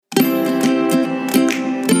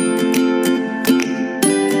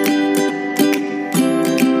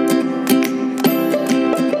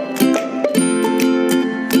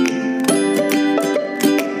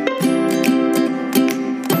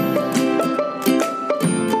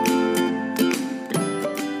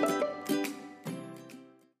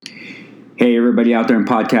Hey everybody out there in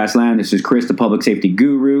podcast land, this is Chris, the public safety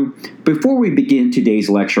guru. Before we begin today's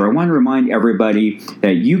lecture, I want to remind everybody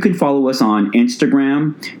that you can follow us on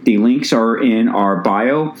Instagram. The links are in our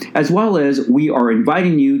bio, as well as we are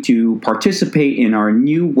inviting you to participate in our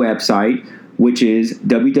new website, which is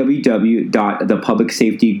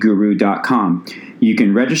www.thepublicsafetyguru.com. You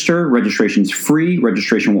can register. Registration is free.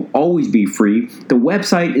 Registration will always be free. The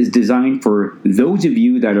website is designed for those of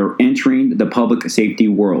you that are entering the public safety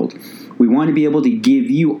world. We want to be able to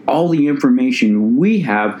give you all the information we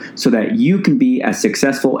have so that you can be as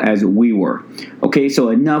successful as we were. Okay, so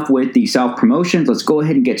enough with the self-promotions. Let's go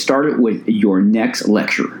ahead and get started with your next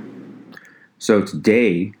lecture. So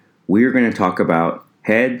today, we are going to talk about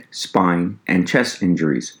head, spine, and chest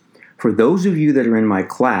injuries. For those of you that are in my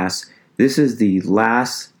class, this is the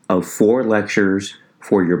last of 4 lectures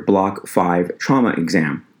for your Block 5 trauma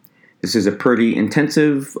exam. This is a pretty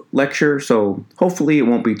intensive lecture, so hopefully it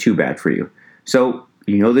won't be too bad for you. So,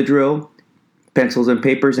 you know the drill, pencils and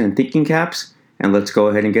papers and thinking caps, and let's go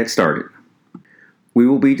ahead and get started. We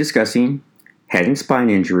will be discussing head and spine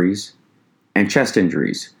injuries and chest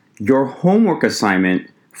injuries. Your homework assignment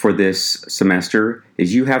for this semester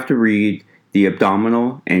is you have to read the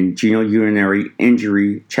abdominal and genitourinary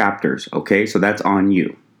injury chapters, okay? So that's on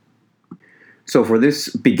you. So for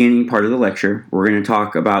this beginning part of the lecture, we're going to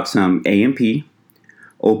talk about some EMT,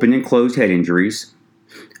 open and closed head injuries,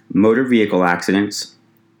 motor vehicle accidents,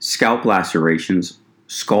 scalp lacerations,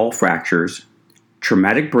 skull fractures,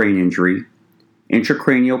 traumatic brain injury,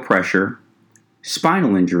 intracranial pressure,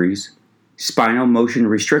 spinal injuries, spinal motion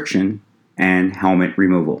restriction, and helmet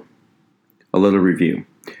removal. A little review.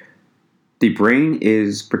 The brain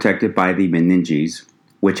is protected by the meninges,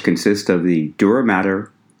 which consist of the dura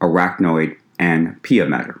mater, arachnoid, and pia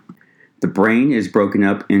mater. The brain is broken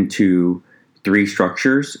up into 3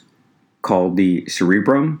 structures called the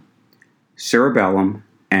cerebrum, cerebellum,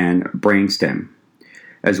 and brainstem,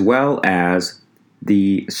 as well as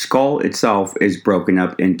the skull itself is broken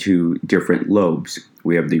up into different lobes.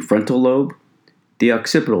 We have the frontal lobe, the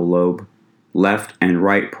occipital lobe, left and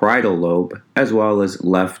right parietal lobe, as well as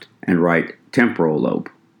left and right temporal lobe.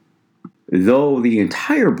 Though the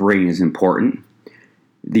entire brain is important,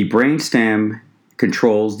 the brainstem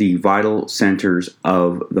controls the vital centers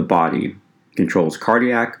of the body. It controls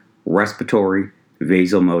cardiac, respiratory,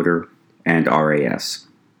 vasomotor, and RAS.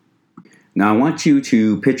 Now I want you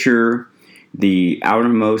to picture the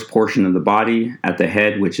outermost portion of the body at the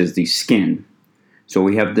head, which is the skin. So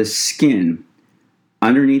we have the skin.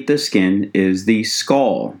 Underneath the skin is the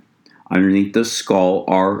skull. Underneath the skull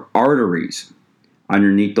are arteries.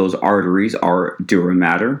 Underneath those arteries are dura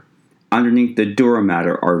mater. Underneath the dura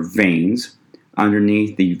mater are veins.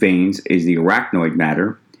 Underneath the veins is the arachnoid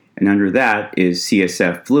mater. And under that is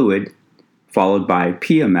CSF fluid, followed by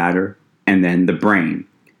pia mater, and then the brain.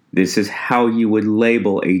 This is how you would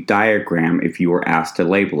label a diagram if you were asked to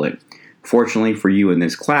label it. Fortunately for you in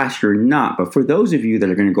this class, you're not. But for those of you that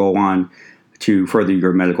are going to go on to further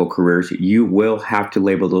your medical careers, you will have to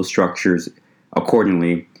label those structures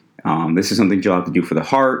accordingly. This is something you'll have to do for the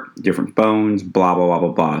heart, different bones, blah, blah, blah,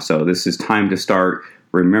 blah, blah. So this is time to start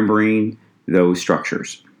remembering those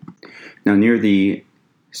structures. Now, near the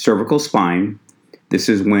cervical spine, this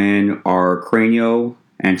is when our cranial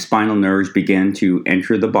and spinal nerves begin to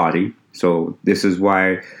enter the body. So this is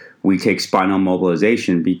why we take spinal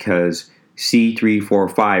mobilization, because C3, 4,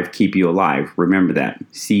 5 keep you alive. Remember that.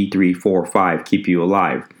 C3, 4, 5 keep you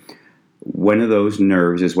alive. One of those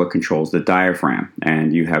nerves is what controls the diaphragm,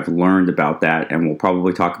 and you have learned about that, and we'll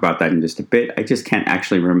probably talk about that in just a bit. I just can't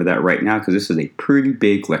actually remember that right now because this is a pretty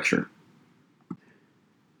big lecture.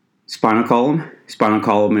 Spinal column. Spinal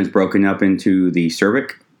column is broken up into the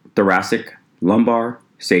cervic, thoracic, lumbar,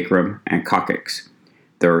 sacrum, and coccyx.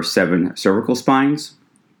 There are 7 cervical spines,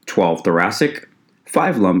 12 thoracic,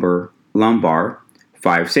 5 lumbar,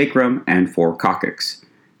 5 sacrum, and 4 coccyx.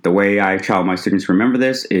 The way I tell my students remember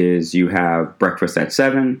this is you have breakfast at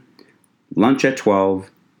 7, lunch at 12,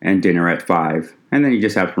 and dinner at 5, and then you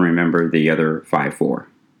just have to remember the other 5, 4.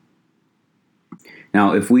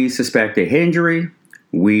 Now, if we suspect a head injury,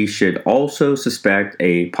 we should also suspect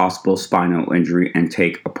a possible spinal injury and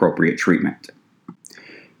take appropriate treatment.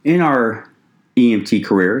 In our EMT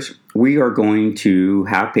careers, we are going to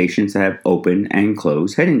have patients that have open and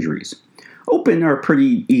closed head injuries. Open are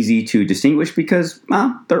pretty easy to distinguish because,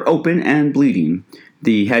 they're open and bleeding.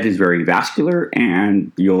 The head is very vascular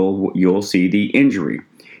and you'll see the injury.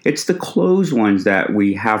 It's the closed ones that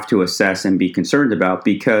we have to assess and be concerned about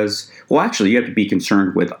because, you have to be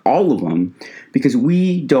concerned with all of them because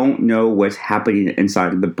we don't know what's happening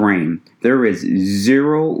inside of the brain. There is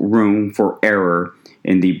zero room for error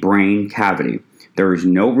in the brain cavity. There is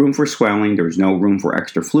no room for swelling. There is no room for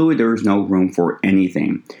extra fluid. There is no room for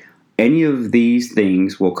anything. Any of these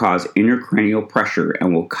things will cause intracranial pressure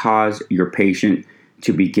and will cause your patient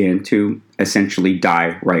to begin to essentially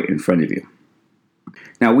die right in front of you.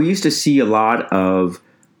 Now, we used to see a lot of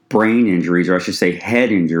brain injuries, or I should say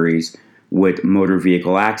head injuries, with motor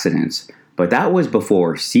vehicle accidents. But that was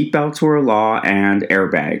before seatbelts were a law and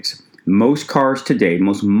airbags. Most cars today,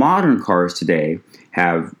 most modern cars today,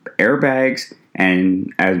 have airbags,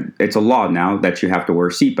 and it's a law now that you have to wear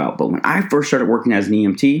a seatbelt. But when I first started working as an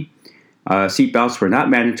EMT, seatbelts were not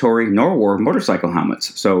mandatory, nor were motorcycle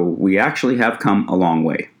helmets. So we actually have come a long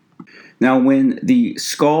way. Now, when the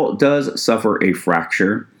skull does suffer a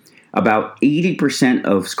fracture, about 80%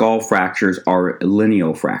 of skull fractures are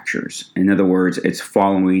lineal fractures. In other words, it's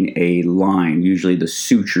following a line, usually the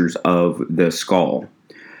sutures of the skull.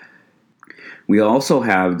 We also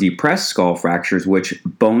have depressed skull fractures, which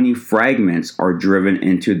bony fragments are driven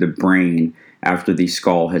into the brain after the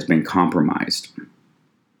skull has been compromised.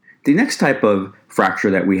 The next type of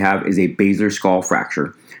fracture that we have is a basilar skull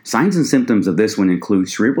fracture. Signs and symptoms of this one include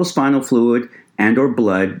cerebrospinal fluid and or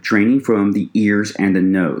blood draining from the ears and the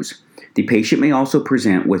nose. The patient may also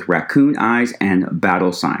present with raccoon eyes and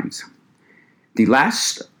battle signs. The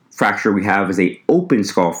last fracture we have is an open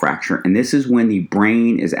skull fracture, and this is when the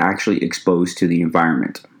brain is actually exposed to the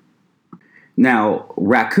environment. Now,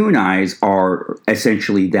 raccoon eyes are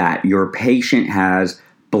essentially that. Your patient has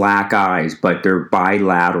black eyes, but they're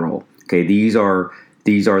bilateral. Okay, these are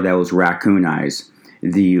those raccoon eyes.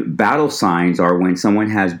 The battle signs are when someone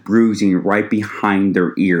has bruising right behind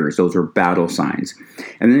their ears. Those are battle signs.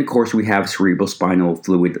 And then, of course, we have cerebrospinal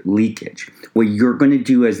fluid leakage. What you're going to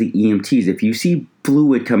do as the EMTs, if you see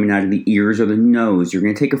fluid coming out of the ears or the nose, you're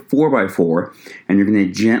going to take a 4x4 and you're going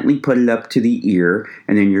to gently put it up to the ear,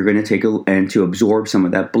 and then you're going to take to absorb some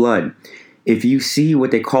of that blood. If you see what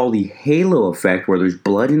they call the halo effect, where there's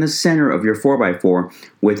blood in the center of your 4x4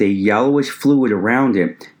 with a yellowish fluid around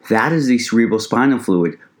it, that is the cerebrospinal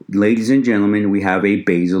fluid. Ladies and gentlemen, we have a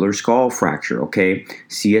basilar skull fracture, okay?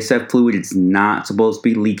 CSF fluid is not supposed to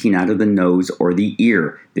be leaking out of the nose or the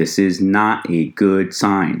ear. This is not a good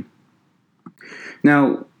sign.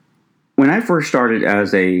 Now, when I first started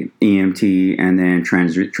as a EMT and then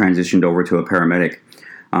transitioned over to a paramedic,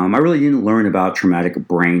 I really didn't learn about traumatic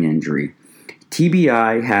brain injury.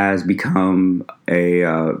 TBI has become a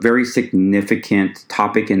very significant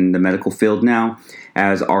topic in the medical field now,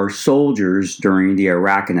 as our soldiers during the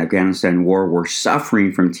Iraq and Afghanistan war were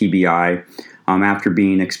suffering from TBI after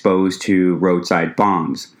being exposed to roadside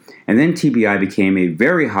bombs. And then TBI became a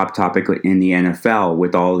very hot topic in the NFL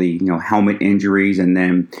with all the helmet injuries, and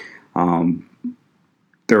then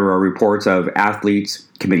there are reports of athletes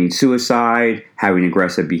committing suicide, having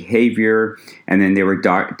aggressive behavior, and then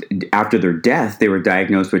after their death, they were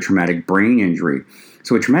diagnosed with traumatic brain injury.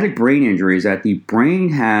 So a traumatic brain injury is that the brain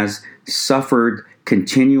has suffered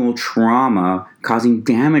continual trauma causing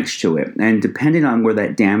damage to it. And depending on where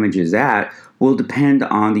that damage is at will depend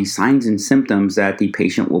on the signs and symptoms that the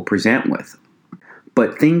patient will present with.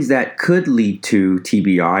 But things that could lead to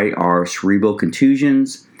TBI are cerebral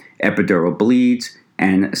contusions, epidural bleeds,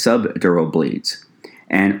 and subdural bleeds.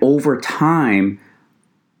 And over time,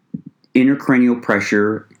 intracranial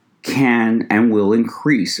pressure can and will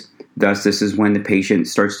increase. Thus, this is when the patient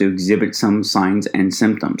starts to exhibit some signs and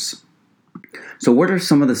symptoms. So what are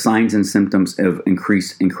some of the signs and symptoms of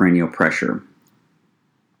increased intracranial pressure?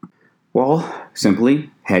 Well, simply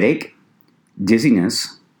headache,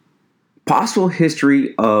 dizziness, possible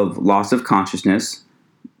history of loss of consciousness,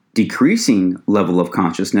 decreasing level of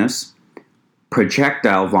consciousness,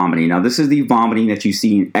 projectile vomiting. Now, this is the vomiting that you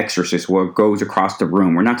see in Exorcist, where it goes across the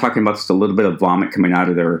room. We're not talking about just a little bit of vomit coming out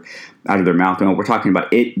of their mouth. No, we're talking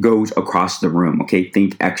about it goes across the room. Okay,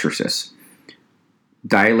 think Exorcist.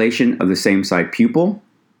 Dilation of the same side pupil,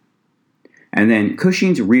 and then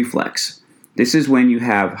Cushing's reflex. This is when you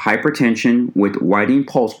have hypertension with widening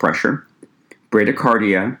pulse pressure,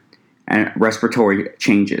 bradycardia, and respiratory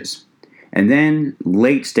changes. And then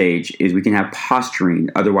late stage is we can have posturing,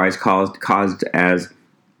 otherwise called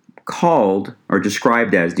or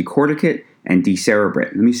described as decorticate and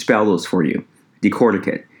decerebrate. Let me spell those for you.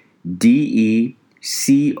 Decorticate, DECORTICATE,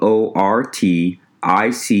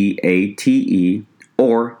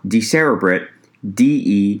 or decerebrate,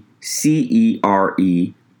 DECEREBRATE.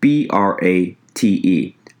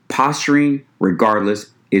 Posturing,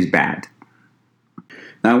 regardless, is bad.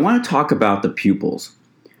 Now I want to talk about the pupils.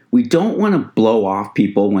 We don't want to blow off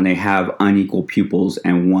people when they have unequal pupils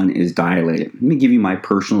and one is dilated. Let me give you my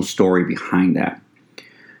personal story behind that.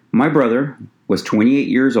 My brother was 28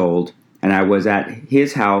 years old and I was at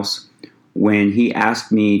his house when he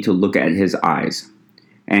asked me to look at his eyes.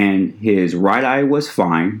 And his right eye was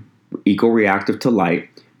fine, eco-reactive to light,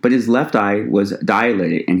 but his left eye was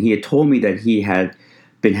dilated, and he had told me that he had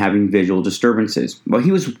been having visual disturbances. Well,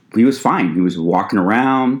 he was fine. He was walking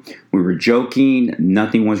around. We were joking.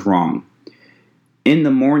 Nothing was wrong. In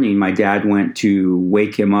the morning, my dad went to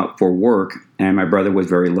wake him up for work, and my brother was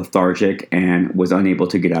very lethargic and was unable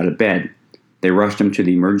to get out of bed. They rushed him to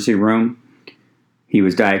the emergency room. He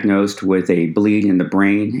was diagnosed with a bleed in the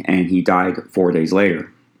brain, and he died 4 days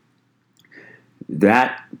later.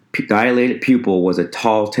 That dilated pupil was a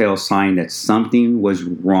telltale sign that something was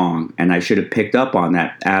wrong, and I should have picked up on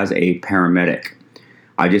that as a paramedic.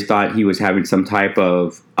 I just thought he was having some type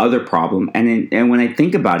of other problem, and when I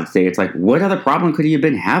think about it today, it's like, what other problem could he have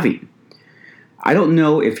been having? I don't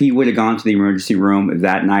know if he would have gone to the emergency room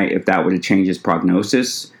that night, if that would have changed his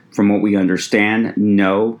prognosis. From what we understand,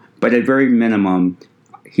 no, but at very minimum,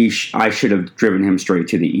 I should have driven him straight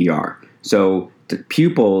to the ER. So the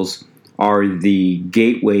pupils are the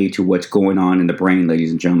gateway to what's going on in the brain,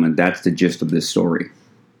 ladies and gentlemen. That's the gist of this story.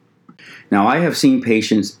 Now, I have seen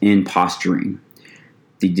patients in posturing,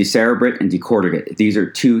 the decerebrate and decorticate. These are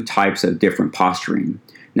two types of different posturing.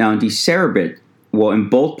 Now, in decerebrate, well, in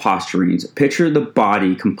both posturings, picture the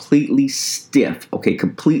body completely stiff,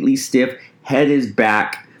 completely stiff, head is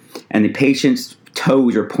back, and the patient's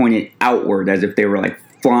toes are pointed outward as if they were like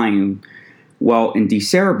flying. Well, in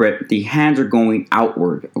decerebrate, the hands are going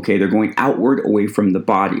outward, they're going outward away from the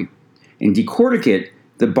body. In decorticate,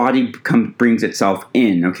 the body brings itself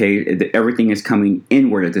in, everything is coming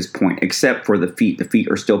inward at this point, except for the feet. The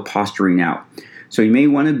feet are still posturing out. So you may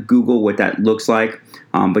want to Google what that looks like,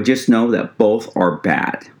 but just know that both are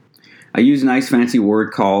bad. I use a nice fancy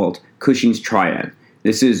word called Cushing's triad.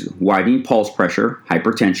 This is widening pulse pressure,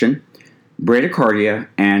 hypertension, bradycardia,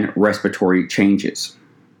 and respiratory changes.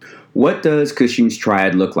 What does Cushing's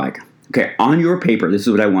triad look like? On your paper, this is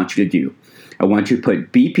what I want you to do. I want you to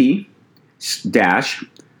put BP dash,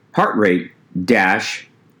 heart rate dash,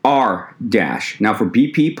 R dash. Now for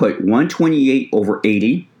BP, put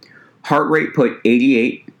 128/80. Heart rate, put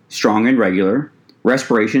 88, strong and regular.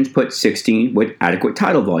 Respirations, put 16 with adequate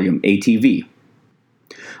tidal volume, ATV.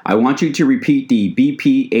 I want you to repeat the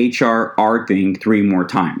BP, HR, R thing 3 more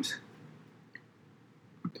times.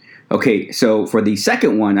 So for the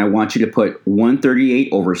second one, I want you to put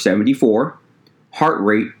 138/74, heart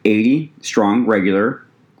rate 80, strong, regular,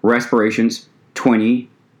 respirations 20,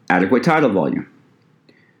 adequate tidal volume.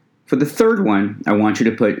 For the third one, I want you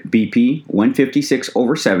to put BP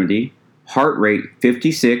 156/70, heart rate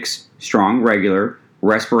 56, strong, regular,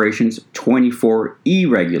 respirations 24,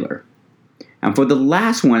 irregular. And for the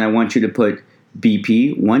last one, I want you to put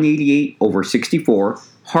BP 188/64,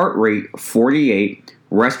 heart rate 48,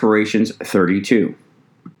 respirations 32,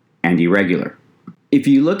 and irregular. If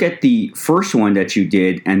you look at the first one that you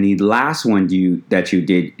did and the last one that you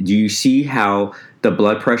did, do you see how the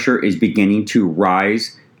blood pressure is beginning to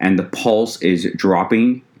rise and the pulse is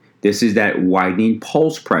dropping? This is that widening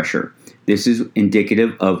pulse pressure. This is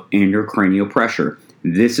indicative of intracranial pressure.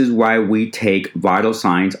 This is why we take vital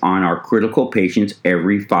signs on our critical patients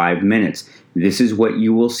every 5 minutes. This is what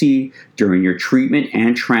you will see during your treatment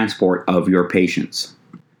and transport of your patients.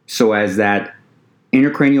 So as that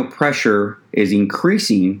intracranial pressure is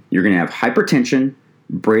increasing, you're going to have hypertension,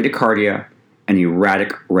 bradycardia, and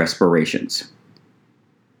erratic respirations.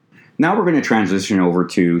 Now we're going to transition over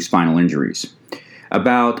to spinal injuries.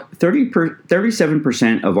 About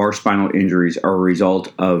 37% of our spinal injuries are a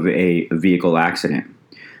result of a vehicle accident.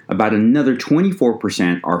 About another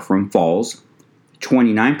 24% are from falls,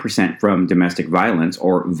 29% from domestic violence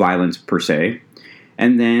or violence per se,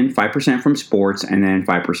 and then 5% from sports, and then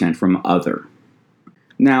 5% from other.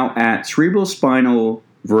 Now, at cerebrospinal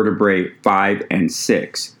vertebrae 5 and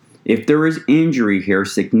 6, if there is injury here,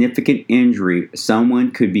 significant injury,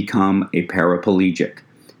 someone could become a paraplegic.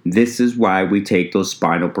 This is why we take those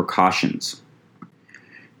spinal precautions.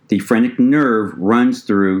 The phrenic nerve runs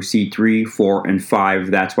through C3, 4, and 5.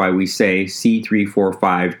 That's why we say C3, 4,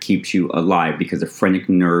 5 keeps you alive, because the phrenic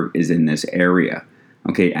nerve is in this area.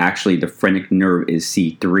 Actually, the phrenic nerve is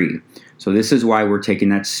C3. So this is why we're taking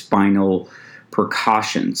that spinal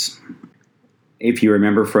precautions. If you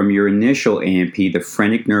remember from your initial AMP, the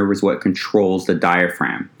phrenic nerve is what controls the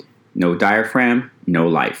diaphragm. No diaphragm, no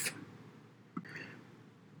life.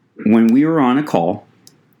 When we are on a call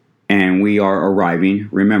and we are arriving,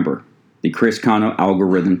 remember the Chris Kano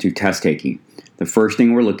algorithm to test taking. The first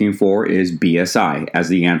thing we're looking for is BSI as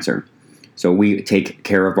the answer. So we take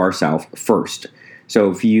care of ourselves first. So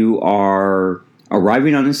if you are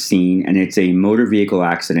arriving on a scene and it's a motor vehicle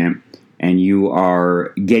accident and you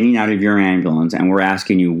are getting out of your ambulance and we're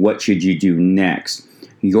asking you what should you do next,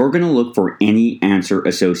 you're going to look for any answer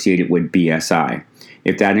associated with BSI.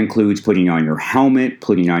 If that includes putting on your helmet,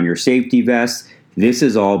 putting on your safety vest, this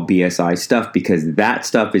is all BSI stuff because that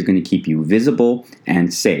stuff is going to keep you visible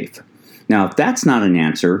and safe. Now, if that's not an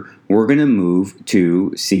answer, we're going to move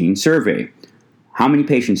to scene survey. How many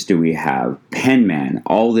patients do we have? Penman,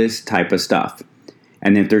 all this type of stuff.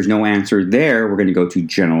 And if there's no answer there, we're going to go to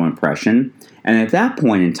general impression. And at that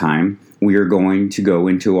point in time, we are going to go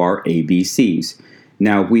into our ABCs.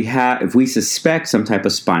 Now, if we suspect some type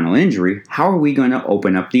of spinal injury, how are we going to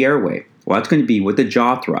open up the airway? Well, that's going to be with the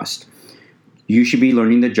jaw thrust. You should be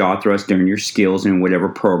learning the jaw thrust during your skills in whatever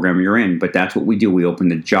program you're in, but that's what we do. We open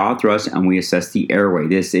the jaw thrust and we assess the airway.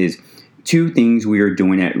 This is two things we are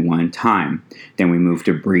doing at one time. Then we move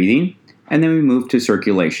to breathing, and then we move to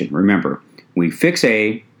circulation. Remember, we fix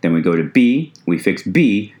A, then we go to B, we fix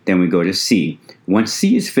B, then we go to C. Once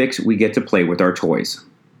C is fixed, we get to play with our toys.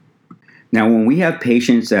 Now, when we have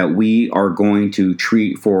patients that we are going to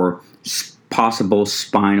treat for possible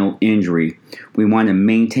spinal injury, we want to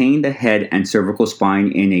maintain the head and cervical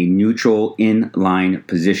spine in a neutral inline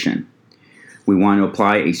position. We want to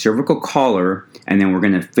apply a cervical collar, and then we're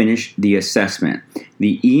going to finish the assessment.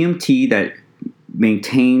 The EMT that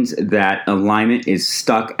maintains that alignment is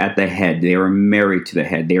stuck at the head. They are married to the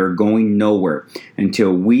head. They are going nowhere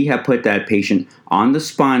until we have put that patient on the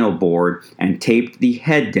spinal board and taped the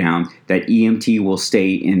head down. That EMT will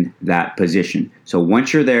stay in that position. So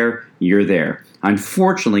once you're there, you're there.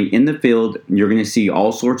 Unfortunately, in the field, you're going to see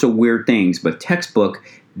all sorts of weird things, but textbook,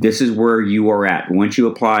 this is where you are at. Once you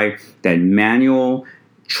apply that manual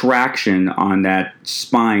traction on that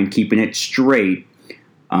spine, keeping it straight,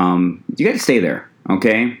 you got to stay there,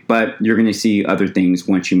 okay? But you're going to see other things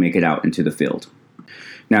once you make it out into the field.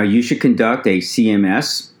 Now, you should conduct a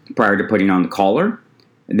CMS prior to putting on the collar.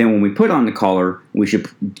 And then when we put on the collar, we should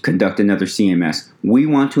conduct another CMS. We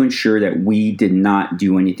want to ensure that we did not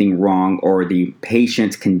do anything wrong or the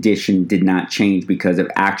patient's condition did not change because of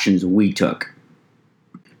actions we took.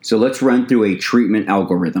 So let's run through a treatment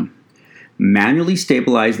algorithm. Manually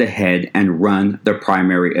stabilize the head and run the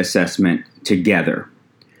primary assessment together.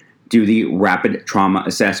 Do the rapid trauma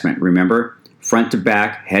assessment. Remember, front to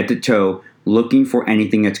back, head to toe, looking for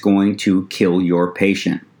anything that's going to kill your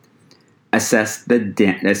patient. Assess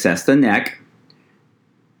the neck.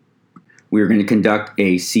 We're going to conduct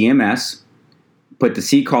a CMS, put the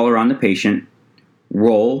C-collar on the patient,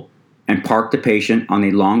 roll and park the patient on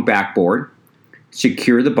a long backboard,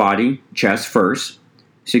 secure the body, chest first,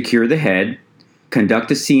 secure the head,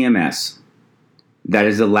 conduct a CMS. That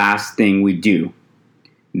is the last thing we do.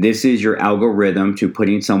 This is your algorithm to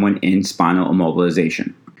putting someone in spinal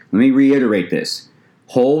immobilization. Let me reiterate this.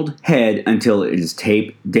 Hold head until it is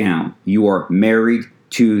taped down. You are married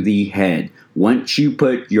to the head. Once you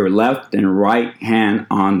put your left and right hand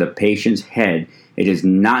on the patient's head, it is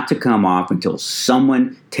not to come off until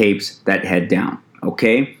someone tapes that head down.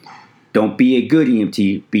 Okay? Don't be a good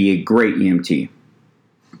EMT, be a great EMT.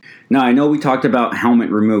 Now, I know we talked about helmet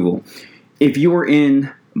removal. If you were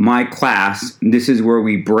in my class, this is where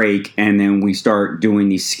we break and then we start doing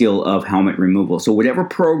the skill of helmet removal. So whatever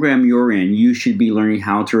program you're in, you should be learning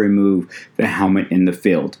how to remove the helmet in the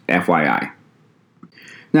field, FYI.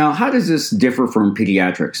 Now, how does this differ from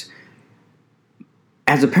pediatrics?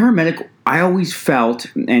 As a paramedic, I always felt,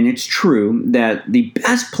 and it's true, that the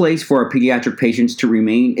best place for our pediatric patients to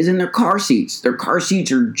remain is in their car seats. Their car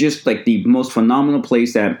seats are just like the most phenomenal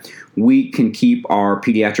place that we can keep our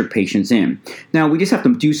pediatric patients in. Now, we just have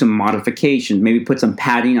to do some modifications, maybe put some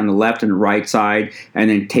padding on the left and right side, and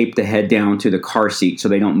then tape the head down to the car seat so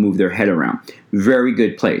they don't move their head around. Very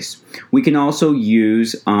good place. We can also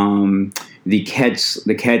use the KED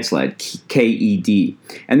sled, KED.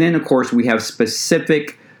 And then, of course, we have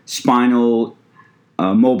specific spinal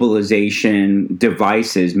mobilization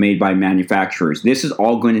devices made by manufacturers. This is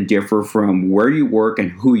all going to differ from where you work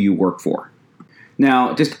and who you work for.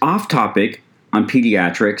 Now, just off topic on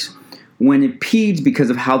pediatrics, when it peds, because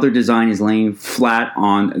of how their design is laying flat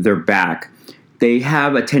on their back, they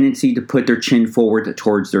have a tendency to put their chin forward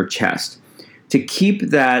towards their chest. To keep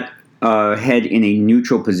that head in a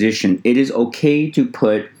neutral position, it is okay to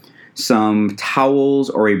put some towels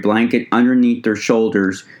or a blanket underneath their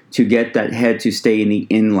shoulders to get that head to stay in the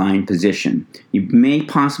inline position. You may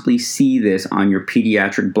possibly see this on your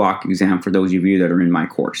pediatric block exam for those of you that are in my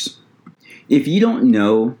course. If you don't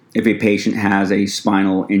know if a patient has a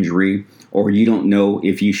spinal injury or you don't know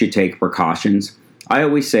if you should take precautions, I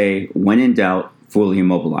always say, when in doubt, fully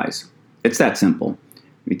immobilize. It's that simple.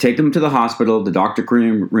 You take them to the hospital, the doctor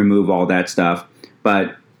can remove all that stuff,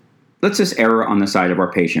 but let's just err on the side of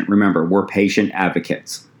our patient. Remember, we're patient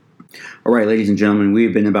advocates. All right, ladies and gentlemen,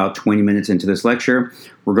 we've been about 20 minutes into this lecture.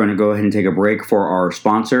 We're going to go ahead and take a break for our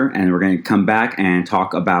sponsor, and we're going to come back and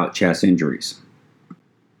talk about chest injuries.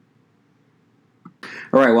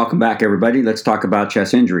 All right, welcome back, everybody. Let's talk about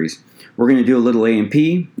chest injuries. We're going to do a little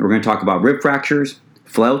EMT. We're going to talk about rib fractures,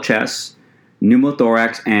 flail chests,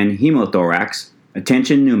 pneumothorax and hemothorax,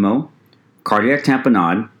 attention pneumo, cardiac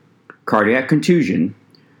tamponade, cardiac contusion.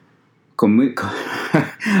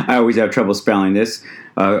 I always have trouble spelling this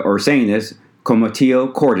or saying this.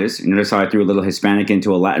 Comotio cordis. Notice how I threw a little Hispanic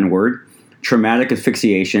into a Latin word. Traumatic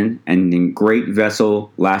asphyxiation and then great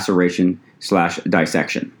vessel laceration /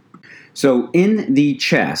 dissection. So in the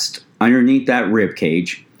chest, underneath that rib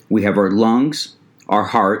cage, we have our lungs, our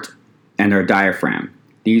heart, and our diaphragm.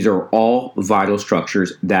 These are all vital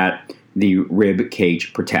structures that the rib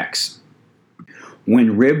cage protects.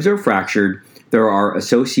 When ribs are fractured, there are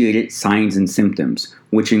associated signs and symptoms,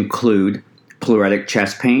 which include pleuritic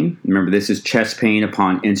chest pain. Remember, this is chest pain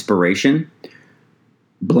upon inspiration.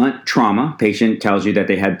 Blunt trauma. Patient tells you that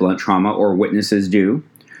they had blunt trauma, or witnesses do.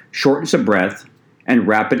 Shortness of breath, and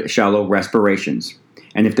rapid shallow respirations.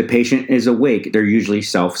 And if the patient is awake, they're usually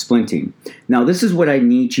self-splinting. Now, this is what I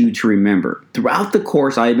need you to remember. Throughout the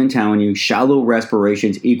course, I've been telling you shallow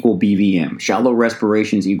respirations equal BVM. Shallow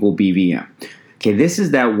respirations equal BVM. Okay, this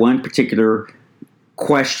is that one particular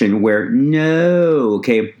question where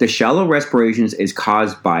the shallow respirations is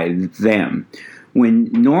caused by them.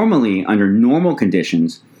 When normally, under normal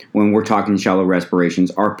conditions, when we're talking shallow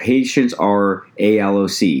respirations, our patients are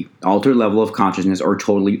ALOC, altered level of consciousness, or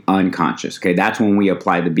totally unconscious. Okay, that's when we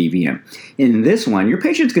apply the BVM. In this one, your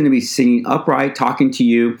patient's going to be sitting upright, talking to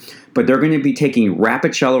you, but they're going to be taking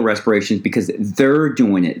rapid shallow respirations because they're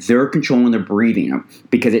doing it. They're controlling the breathing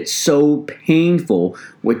because it's so painful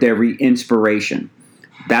with every inspiration.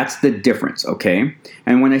 That's the difference, okay?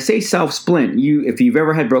 And when I say self-splint, if you've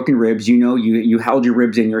ever had broken ribs, you held your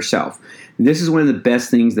ribs in yourself. This is one of the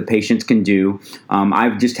best things the patients can do.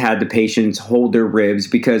 I've just had the patients hold their ribs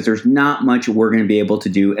because there's not much we're going to be able to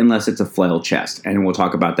do unless it's a flail chest, and we'll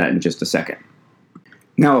talk about that in just a second.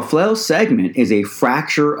 Now, a flail segment is a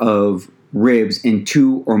fracture of ribs in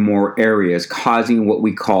two or more areas causing what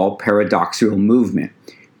we call paradoxial movement.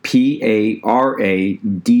 Paradoxial.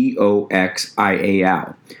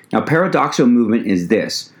 Now, paradoxial movement is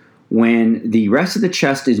this. When the rest of the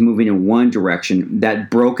chest is moving in one direction, that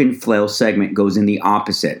broken flail segment goes in the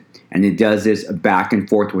opposite. And it does this back and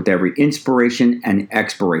forth with every inspiration and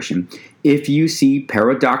expiration. If you see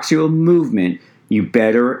paradoxial movement, you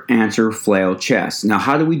better answer flail chest. Now,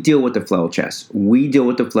 how do we deal with the flail chest? We deal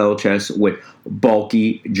with the flail chest with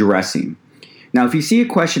bulky dressing. Now, if you see a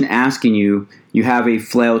question asking you, you have a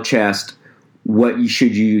flail chest, what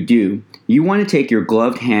should you do? You want to take your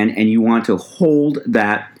gloved hand and you want to hold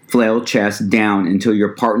that flail chest down until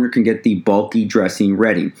your partner can get the bulky dressing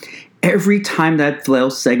ready. Every time that flail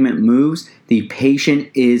segment moves, the patient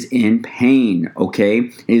is in pain, okay?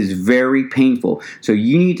 It is very painful. So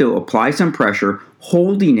you need to apply some pressure,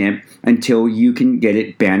 holding it until you can get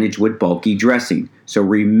it bandaged with bulky dressing. So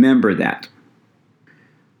remember that.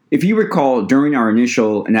 If you recall, during our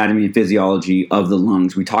initial anatomy and physiology of the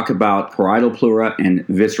lungs, we talk about parietal pleura and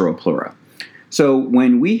visceral pleura. So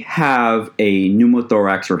when we have a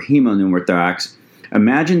pneumothorax or hemopneumothorax,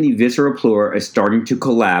 imagine the visceral pleura is starting to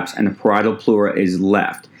collapse and the parietal pleura is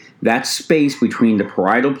left. That space between the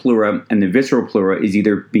parietal pleura and the visceral pleura is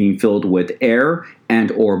either being filled with air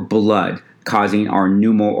and or blood, causing our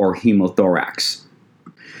pneumo or hemothorax.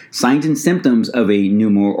 Signs and symptoms of a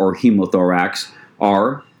pneumo or hemothorax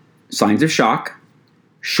are signs of shock,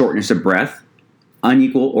 shortness of breath,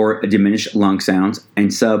 unequal or diminished lung sounds,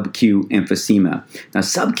 and sub-Q emphysema. Now,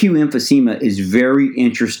 sub-Q emphysema is very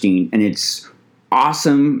interesting, and it's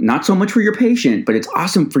awesome, not so much for your patient, but it's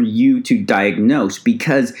awesome for you to diagnose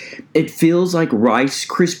because it feels like Rice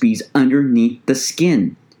Krispies underneath the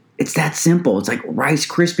skin. It's that simple. It's like Rice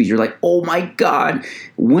Krispies. You're like, oh my God.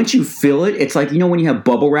 Once you feel it, it's like, when you have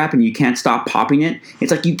bubble wrap and you can't stop popping it,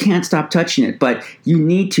 it's like you can't stop touching it, but you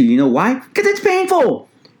need to. You know why? Because it's painful.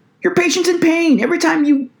 Your patient's in pain. Every time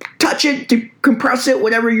you touch it, to compress it,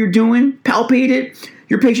 whatever you're doing, palpate it,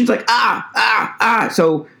 your patient's like, ah.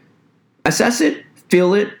 So assess it,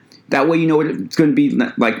 feel it. That way you know what it's going to be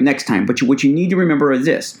like next time. But what you need to remember is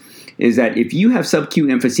this, is that if you have sub-Q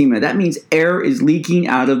emphysema, that means air is leaking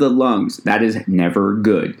out of the lungs. That is never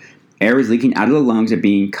good. Air is leaking out of the lungs and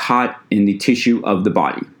being caught in the tissue of the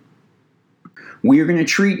body. We are going to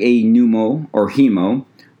treat a pneumo or hemo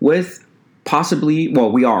with Possibly,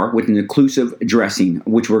 well, we are with an occlusive dressing,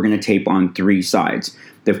 which we're going to tape on 3 sides.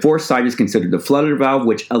 The 4th side is considered the flutter valve,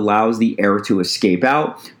 which allows the air to escape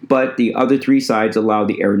out, but the other 3 sides allow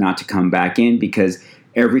the air not to come back in, because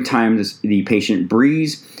every time the patient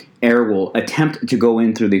breathes, air will attempt to go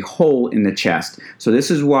in through the hole in the chest. So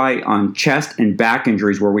this is why on chest and back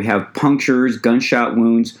injuries where we have punctures, gunshot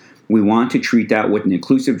wounds, we want to treat that with an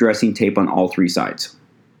occlusive dressing tape on all 3 sides.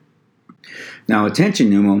 Now, a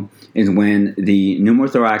tension pneumo is when the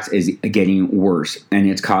pneumothorax is getting worse and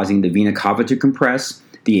it's causing the vena cava to compress,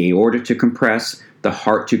 the aorta to compress, the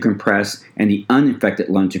heart to compress, and the uninfected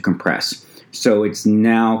lung to compress. So it's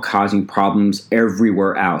now causing problems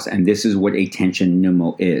everywhere else, and this is what a tension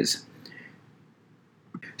pneumo is.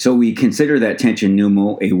 So we consider that tension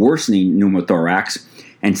pneumo a worsening pneumothorax,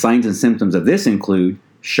 and signs and symptoms of this include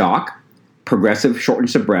shock, progressive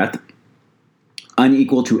shortness of breath,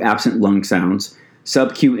 unequal to absent lung sounds,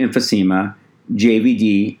 subacute emphysema,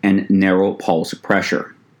 JVD, and narrow pulse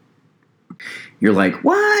pressure. You're like,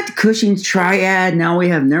 what? Cushing's triad? Now we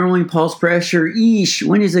have narrowing pulse pressure? Eesh,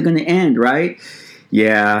 when is it going to end, right?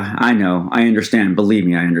 Yeah, I know. I understand. Believe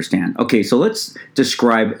me, I understand. Okay, so let's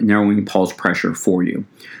describe narrowing pulse pressure for you.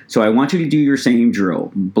 So I want you to do your same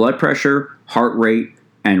drill. Blood pressure, heart rate,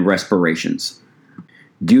 and respirations.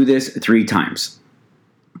 Do this 3 times.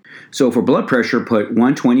 So for blood pressure, put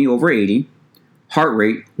 120 over 80, heart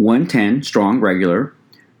rate 110, strong, regular,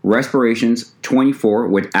 respirations 24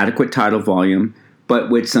 with adequate tidal volume, but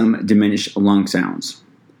with some diminished lung sounds.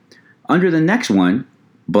 Under the next one,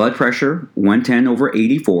 blood pressure 110 over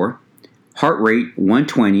 84, heart rate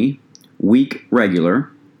 120, weak, regular,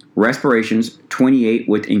 respirations 28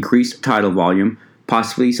 with increased tidal volume,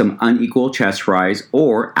 possibly some unequal chest rise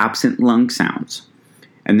or absent lung sounds.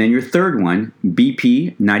 And then your third one,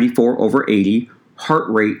 BP 94 over 80, heart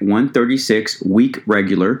rate 136, weak,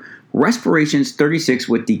 regular, respirations 36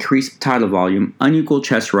 with decreased tidal volume, unequal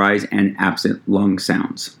chest rise, and absent lung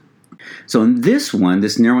sounds. So in this one,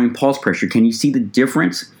 this narrowing pulse pressure, can you see the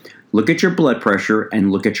difference? Look at your blood pressure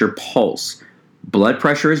and look at your pulse. Blood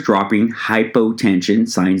pressure is dropping, hypotension,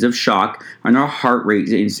 signs of shock, and our heart rate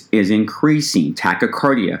is increasing,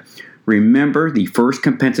 tachycardia. Remember, the first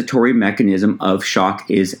compensatory mechanism of shock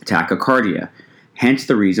is tachycardia. Hence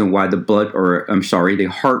the reason why the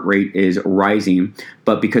heart rate is rising,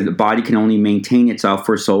 but because the body can only maintain itself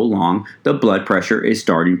for so long, the blood pressure is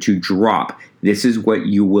starting to drop. This is what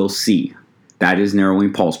you will see. That is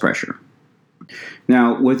narrowing pulse pressure.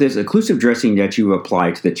 Now, with this occlusive dressing that you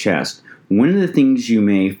apply to the chest, one of the things you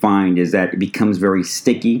may find is that it becomes very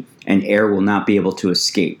sticky and air will not be able to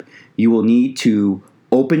escape. You will need to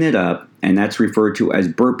open it up, and that's referred to as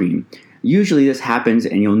burping. Usually this happens,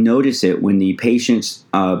 and you'll notice it when the patients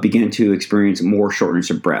begin to experience more shortness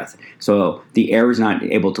of breath. So the air is not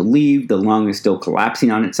able to leave, the lung is still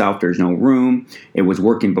collapsing on itself, there's no room, it was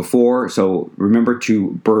working before, so remember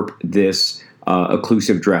to burp this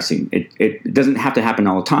occlusive dressing. It doesn't have to happen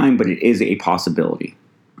all the time, but it is a possibility.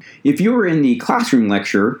 If you were in the classroom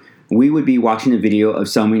lecture, we would be watching a video of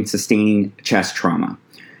someone sustaining chest trauma.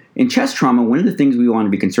 In chest trauma, one of the things we want to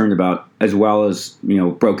be concerned about, as well as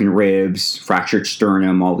broken ribs, fractured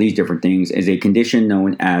sternum, all these different things, is a condition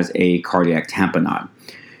known as a cardiac tamponade.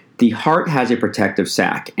 The heart has a protective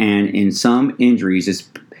sac, and in some injuries, this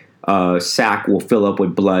sac will fill up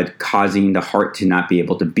with blood, causing the heart to not be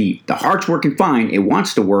able to beat. The heart's working fine, it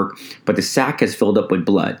wants to work, but the sac has filled up with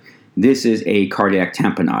blood. This is a cardiac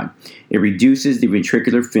tamponade. It reduces the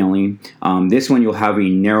ventricular filling. This one you'll have a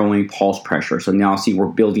narrowing pulse pressure. So now see we're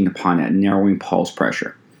building upon that narrowing pulse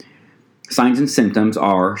pressure. Signs and symptoms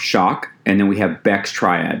are shock, and then we have Beck's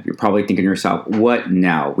triad. You're probably thinking to yourself, what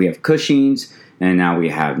now? We have Cushing's, and now we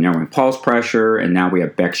have narrowing pulse pressure, and now we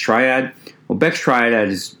have Beck's triad. Well, Beck's triad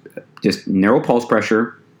is just narrow pulse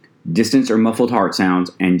pressure, distance or muffled heart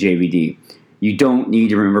sounds, and JVD. You don't need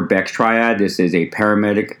to remember Beck's triad. This is a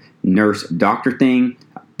paramedic, nurse, doctor thing,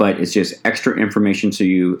 but it's just extra information so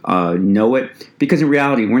you know it. Because in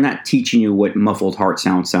reality, we're not teaching you what muffled heart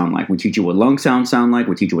sounds sound like. We teach you what lung sounds sound like.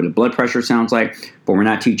 We teach you what a blood pressure sounds like. But we're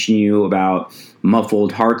not teaching you about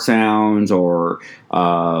muffled heart sounds or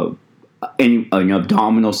any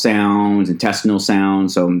abdominal sounds, intestinal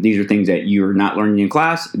sounds. So these are things that you're not learning in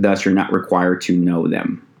class, thus you're not required to know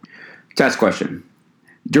them. Test question.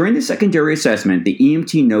 During the secondary assessment, the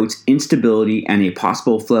EMT notes instability and a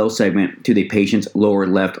possible flail segment to the patient's lower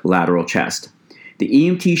left lateral chest. The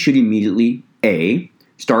EMT should immediately A.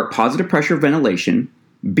 Start positive pressure ventilation,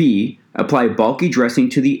 B. Apply bulky dressing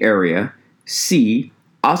to the area, C.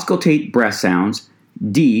 Auscultate breath sounds,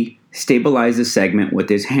 D. Stabilize the segment with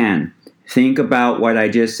his hand. Think about what I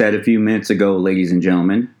just said a few minutes ago, ladies and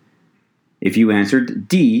gentlemen. If you answered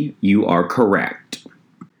D, you are correct.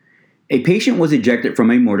 A patient was ejected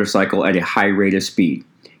from a motorcycle at a high rate of speed.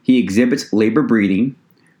 He exhibits labored breathing.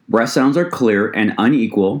 Breath sounds are clear and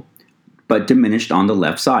unequal, but diminished on the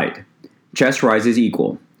left side. Chest rise is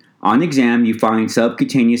equal. On exam, you find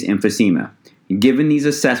subcutaneous emphysema. Given these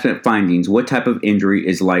assessment findings, what type of injury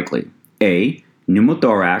is likely? A.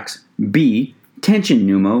 Pneumothorax. B. Tension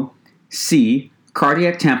pneumo. C.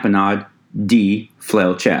 Cardiac tamponade. D.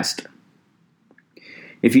 Flail chest.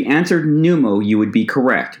 If you answered pneumo, you would be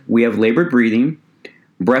correct. We have labored breathing.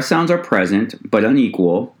 Breath sounds are present, but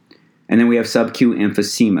unequal. And then we have subcu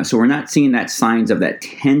emphysema. So we're not seeing that signs of that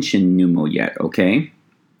tension pneumo yet, okay?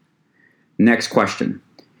 Next question.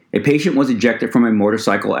 A patient was ejected from a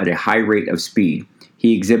motorcycle at a high rate of speed.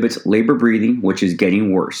 He exhibits labored breathing, which is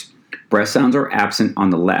getting worse. Breath sounds are absent on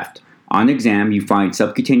the left. On exam, you find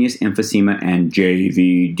subcutaneous emphysema and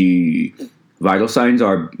JVD. Vital signs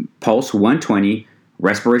are pulse 120,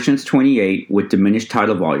 respirations 28 with diminished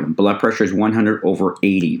tidal volume. Blood pressure is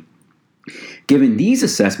 100/80. Given these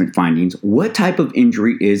assessment findings, what type of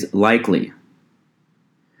injury is likely?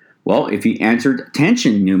 Well, if you answered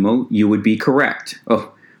tension pneumo, you would be correct.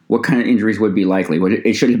 Oh, what kind of injuries would be likely? Well,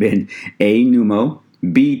 it should have been A, pneumo,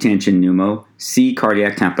 B, tension pneumo, C,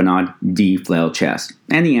 cardiac tamponade, D, flail chest.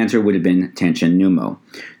 And the answer would have been tension pneumo.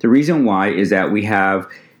 The reason why is that we have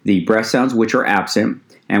the breath sounds which are absent,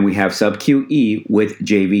 and we have sub-Q E with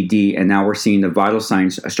JVD, and now we're seeing the vital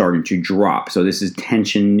signs starting to drop. So this is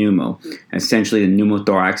tension pneumo. Essentially, the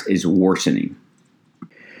pneumothorax is worsening.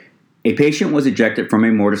 A patient was ejected from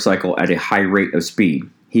a motorcycle at a high rate of speed.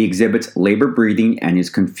 He exhibits labored breathing and is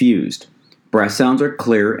confused. Breath sounds are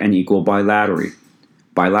clear and equal bilaterally.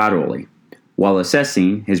 While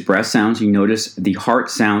assessing his breath sounds, you notice the heart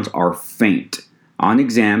sounds are faint. On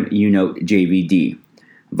exam, you note JVD.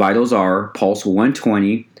 Vitals are pulse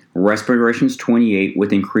 120, respirations 28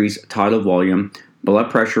 with increased tidal volume. Blood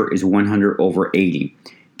pressure is 100/80.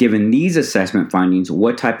 Given these assessment findings,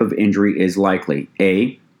 what type of injury is likely?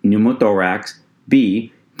 A. Pneumothorax.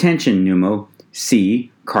 B. Tension pneumo.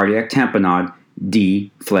 C. Cardiac tamponade.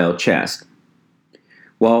 D. Flail chest.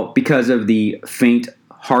 Well, because of the faint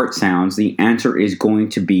heart sounds, the answer is going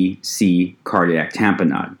to be C. Cardiac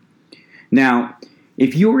tamponade. Now,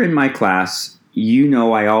 if you were in my class, you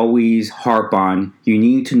know I always harp on you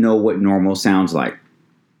need to know what normal sounds like.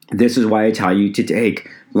 This is why I tell you to take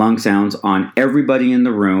lung sounds on everybody in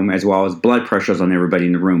the room as well as blood pressures on everybody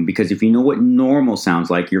in the room, because if you know what normal sounds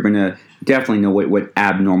like, you're going to definitely know what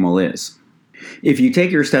abnormal is. If you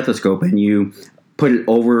take your stethoscope and you put it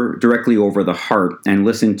directly over the heart and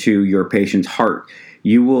listen to your patient's heart,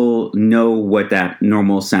 you will know what that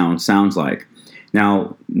normal sound sounds like.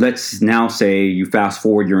 Now, let's now say you fast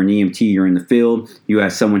forward, you're an EMT, you're in the field, you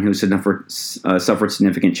have someone who suffered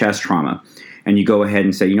significant chest trauma, and you go ahead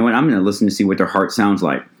and say, you know what, I'm going to listen to see what their heart sounds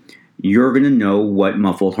like. You're going to know what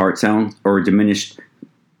muffled heart sounds or diminished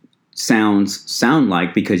sounds sound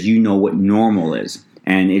like because you know what normal is.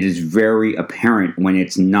 And it is very apparent when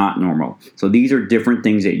it's not normal. So these are different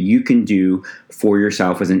things that you can do for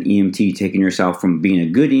yourself as an EMT, taking yourself from being a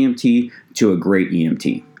good EMT to a great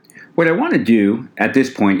EMT. What I want to do at this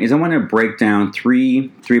point is I want to break down three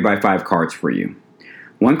 3x5 cards for you.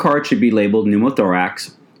 One card should be labeled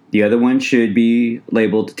pneumothorax, the other one should be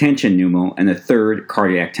labeled tension pneumo, and the third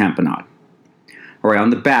cardiac tamponade. All right,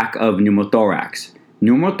 on the back of pneumothorax.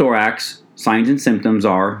 Pneumothorax signs and symptoms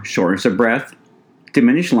are shortness of breath,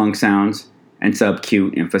 diminished lung sounds, and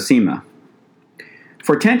sub-Q emphysema.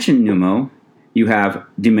 For tension pneumo, you have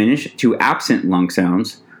diminished to absent lung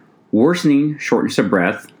sounds, worsening shortness of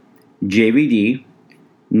breath, JVD,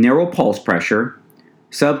 narrow pulse pressure,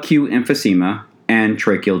 sub-Q emphysema, and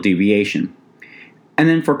tracheal deviation. And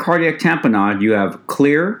then for cardiac tamponade, you have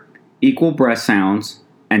clear, equal breath sounds,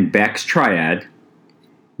 and Beck's triad,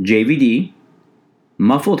 JVD,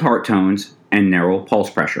 muffled heart tones, and narrow pulse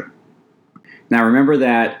pressure. Now remember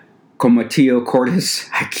that comatio cordis,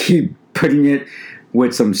 I keep putting it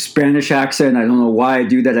with some Spanish accent. I don't know why I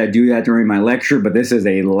do that. I do that during my lecture, but this is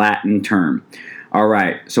a Latin term. All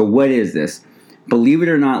right, so what is this? Believe it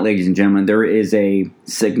or not, ladies and gentlemen, there is a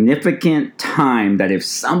significant time that if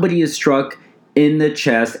somebody is struck in the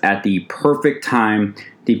chest at the perfect time,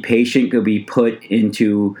 the patient could be put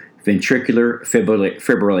into ventricular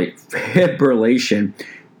fibrillation.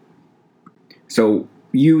 So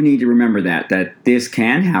you need to remember that this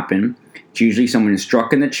can happen. It's usually someone is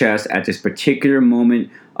struck in the chest at this particular moment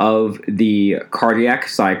of the cardiac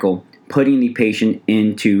cycle, putting the patient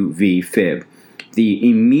into VFib. The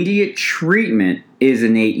immediate treatment is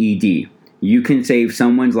an AED. You can save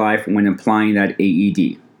someone's life when applying that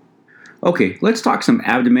AED. Okay, let's talk some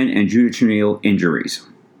abdomen and jejunal injuries.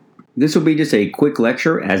 This will be just a quick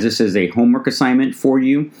lecture as this is a homework assignment for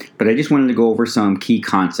you, but I just wanted to go over some key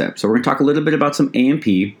concepts. So we're going to talk a little bit about some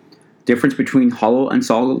EMT, difference between hollow and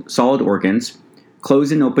solid organs,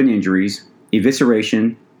 closed and open injuries,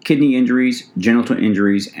 evisceration, kidney injuries, genital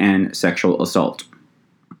injuries, and sexual assault.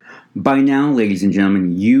 By now, ladies and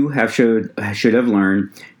gentlemen, you should have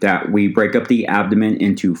learned that we break up the abdomen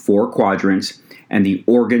into 4 quadrants and the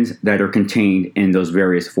organs that are contained in those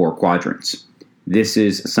various 4 quadrants. This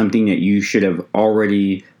is something that you should have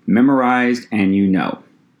already memorized and you know.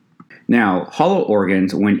 Now, hollow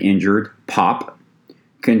organs, when injured, pop,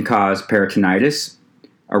 can cause peritonitis,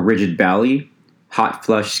 a rigid belly, hot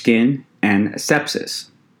flush skin, and sepsis.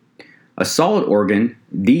 A solid organ,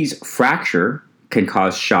 these fracture, can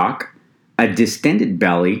cause shock, a distended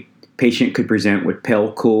belly, patient could present with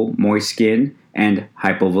pale, cool, moist skin, and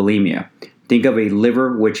hypovolemia. Think of a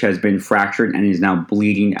liver which has been fractured and is now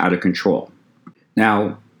bleeding out of control.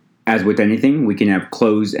 Now, as with anything, we can have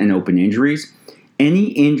closed and open injuries. Any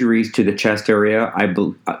injuries to the chest area,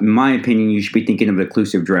 in my opinion, you should be thinking of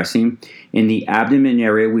occlusive dressing. In the abdomen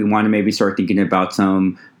area, we want to maybe start thinking about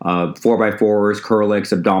some 4x4s,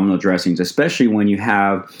 Curlex, abdominal dressings, especially when you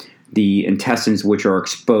have the intestines which are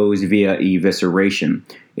exposed via evisceration.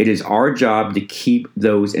 It is our job to keep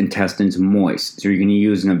those intestines moist. So you're going to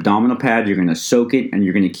use an abdominal pad, you're going to soak it, and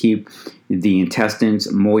you're going to keep the intestines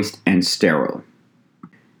moist and sterile.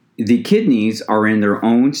 The kidneys are in their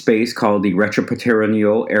own space called the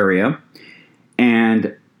retroperitoneal area,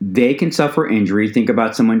 and they can suffer injury. Think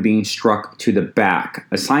about someone being struck to the back.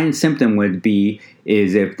 A sign and symptom would be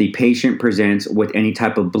is if the patient presents with any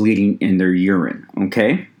type of bleeding in their urine,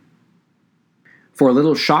 okay? For a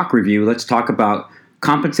little shock review, let's talk about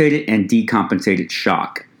compensated and decompensated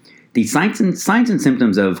shock. The signs and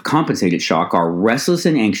symptoms of compensated shock are restless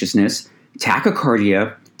and anxiousness,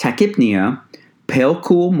 tachycardia, tachypnea, pale,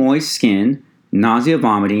 cool, moist skin, nausea,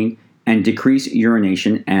 vomiting, and decreased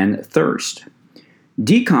urination and thirst.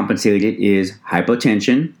 Decompensated is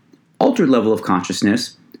hypotension, altered level of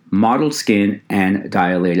consciousness, mottled skin, and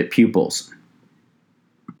dilated pupils.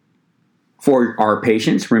 For our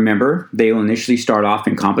patients, remember, they will initially start off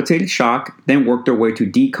in compensated shock, then work their way to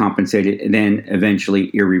decompensated, and then eventually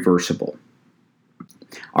irreversible.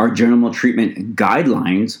 Our general treatment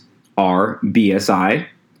guidelines are BSI,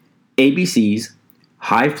 ABCs,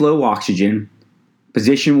 high flow oxygen,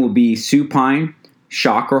 position will be supine,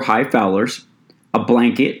 shock or high Fowler's, a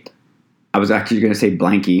blanket, I was actually going to say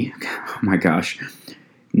blankie, oh my gosh,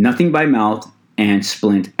 nothing by mouth, and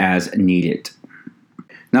splint as needed.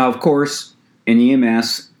 Now, of course, in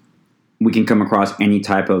EMS, we can come across any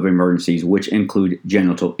type of emergencies, which include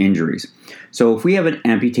genital injuries. So if we have an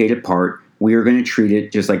amputated part, we are going to treat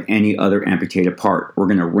it just like any other amputated part. We're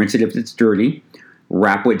going to rinse it if it's dirty,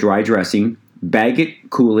 wrap with dry dressing, bag it,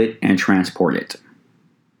 cool it, and transport it.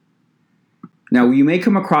 Now, you may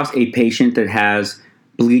come across a patient that has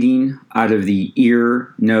bleeding out of the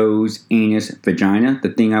ear, nose, anus, vagina. The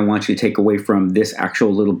thing I want you to take away from this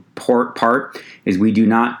actual little part is we do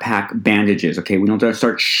not pack bandages, okay? We don't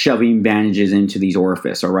start shoving bandages into these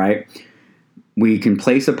orifices, all right? We can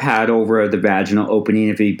place a pad over the vaginal opening.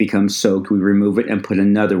 If it becomes soaked, we remove it and put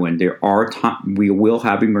another one. We will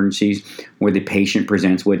have emergencies where the patient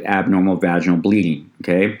presents with abnormal vaginal bleeding,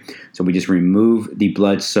 okay? So we just remove the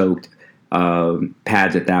blood-soaked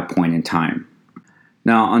pads at that point in time.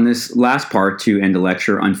 Now, on this last part to end the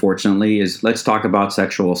lecture, unfortunately, is let's talk about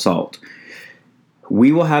sexual assault.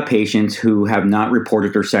 We will have patients who have not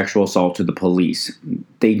reported their sexual assault to the police.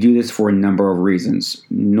 They do this for a number of reasons.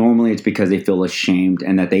 Normally, it's because they feel ashamed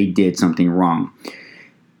and that they did something wrong.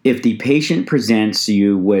 If the patient presents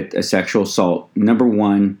you with a sexual assault, number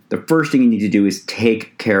one, the first thing you need to do is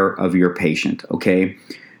take care of your patient, okay?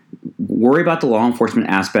 Worry about the law enforcement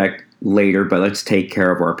aspect later, but let's take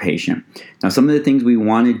care of our patient. Now, some of the things we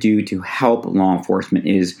want to do to help law enforcement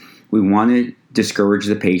is we want to discourage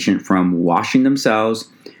the patient from washing themselves,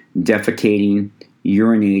 defecating,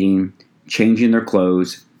 urinating, changing their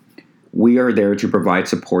clothes. We are there to provide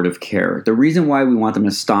supportive care. The reason why we want them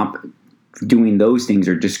to stop doing those things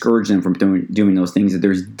or discourage them from doing those things is that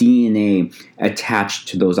there's DNA attached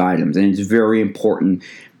to those items, and it's very important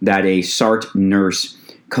that a SART nurse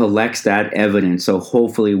collects that evidence so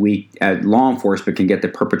hopefully we, as law enforcement, can get the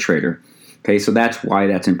perpetrator. Okay, so that's why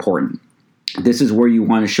that's important. This is where you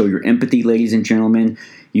want to show your empathy, ladies and gentlemen.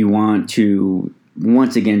 You want to,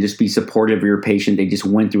 once again, just be supportive of your patient. They just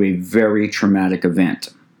went through a very traumatic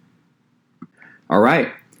event. All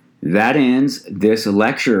right, that ends this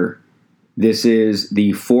lecture. This is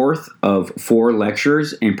the fourth of 4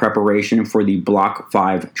 lectures in preparation for the Block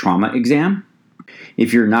 5 trauma exam.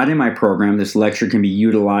 If you're not in my program, this lecture can be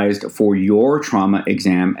utilized for your trauma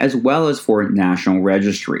exam as well as for National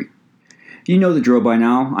Registry. You know the drill by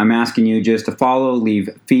now. I'm asking you just to follow, leave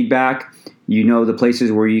feedback. You know the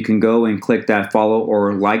places where you can go and click that follow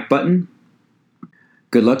or like button.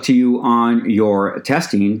 Good luck to you on your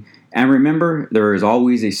testing. And remember, there is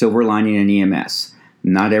always a silver lining in EMS.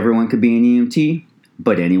 Not everyone can be an EMT,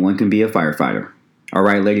 but anyone can be a firefighter. All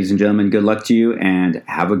right, ladies and gentlemen, good luck to you and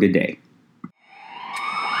have a good day.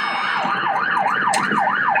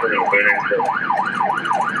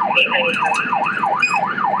 Thank you.